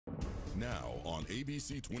Now on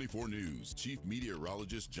ABC 24 News, Chief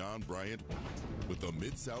Meteorologist John Bryant with the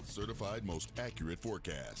Mid-South certified most accurate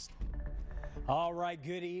forecast. All right,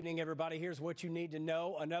 good evening, everybody. Here's what you need to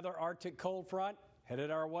know. Another Arctic cold front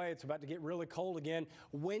headed our way. It's about to get really cold again.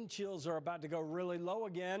 Wind chills are about to go really low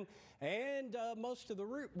again, and most of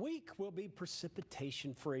the week will be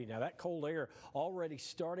precipitation free. Now, that cold air already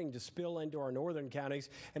starting to spill into our northern counties,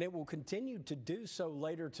 and it will continue to do so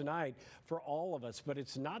later tonight for all of us. But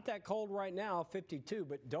it's not that cold right now, 52,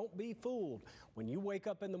 but don't be fooled. When you wake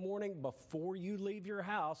up in the morning, before you leave your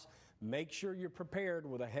house, make sure you're prepared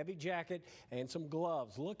with a heavy jacket and some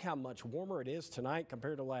gloves. Look how much warmer it is tonight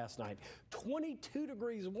compared to last night. 22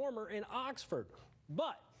 degrees warmer in Oxford.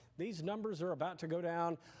 But these numbers are about to go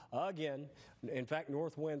down again. In fact,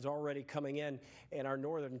 north winds already coming in our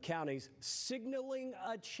northern counties, signaling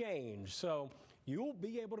a change. So you'll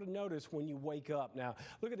be able to notice when you wake up. Now,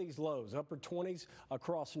 look at these lows, upper 20s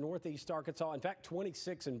across northeast Arkansas. In fact,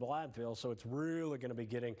 26 in Blytheville, so it's really going to be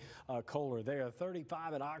getting colder there.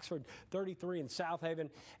 35 in Oxford, 33 in South Haven.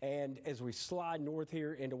 And as we slide north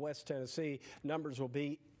here into West Tennessee, numbers will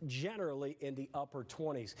be generally in the upper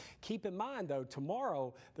 20s. Keep in mind, though,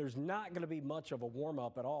 tomorrow there's not going to be much of a warm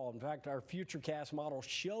up at all. In fact, our Futurecast model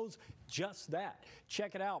shows just that.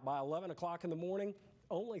 Check it out by 11 o'clock in the morning.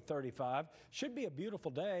 Only 35. Should be a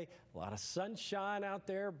beautiful day. A lot of sunshine out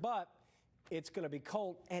there, but it's going to be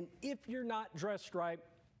cold. And if you're not dressed right,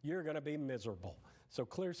 you're going to be miserable. So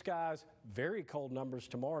clear skies, very cold numbers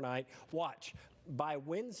tomorrow night. Watch. By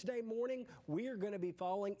Wednesday morning, we are going to be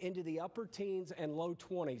falling into the upper teens and low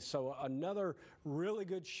 20s. So another really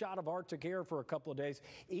good shot of Arctic air for a couple of days.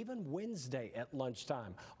 Even Wednesday at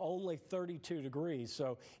lunchtime, only 32 degrees.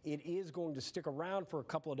 So it is going to stick around for a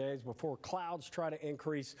couple of days before clouds try to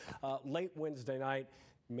increase late Wednesday night,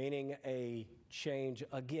 meaning a change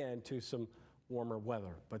again to some warmer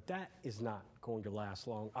weather, but that is not going to last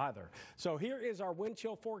long either. So here is our wind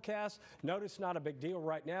chill forecast. Notice not a big deal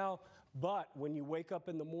right now, but when you wake up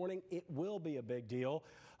in the morning, it will be a big deal.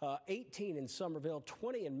 18 in Summerville,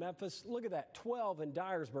 20 in Memphis. Look at that, 12 in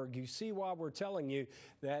Dyersburg. You see why we're telling you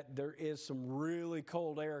that there is some really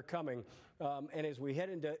cold air coming. And as we head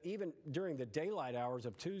into even during the daylight hours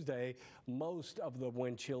of Tuesday, most of the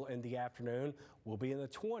wind chill in the afternoon will be in the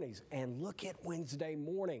 20s. And look at Wednesday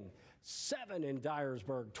morning, 7 in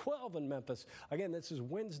Dyersburg, 12 in Memphis. Again, this is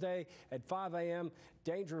Wednesday at 5 a.m.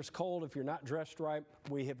 Dangerous cold if you're not dressed right.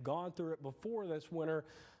 We have gone through it before this winter,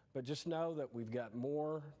 but just know that we've got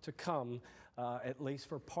more to come, at least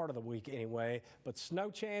for part of the week anyway. But snow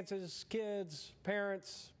chances, kids,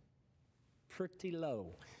 parents, pretty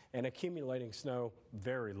low, and accumulating snow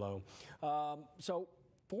very low. So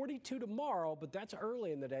 42 tomorrow, but that's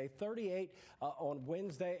early in the day. 38 on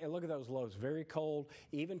Wednesday, and look at those lows, very cold,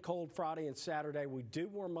 even cold Friday and Saturday. We do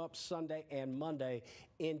warm up Sunday and Monday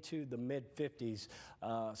into the mid-50s,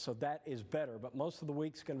 so that is better, but most of the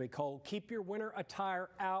week's going to be cold. Keep your winter attire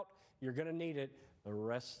out. You're going to need it the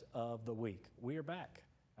rest of the week. We are back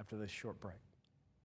after this short break.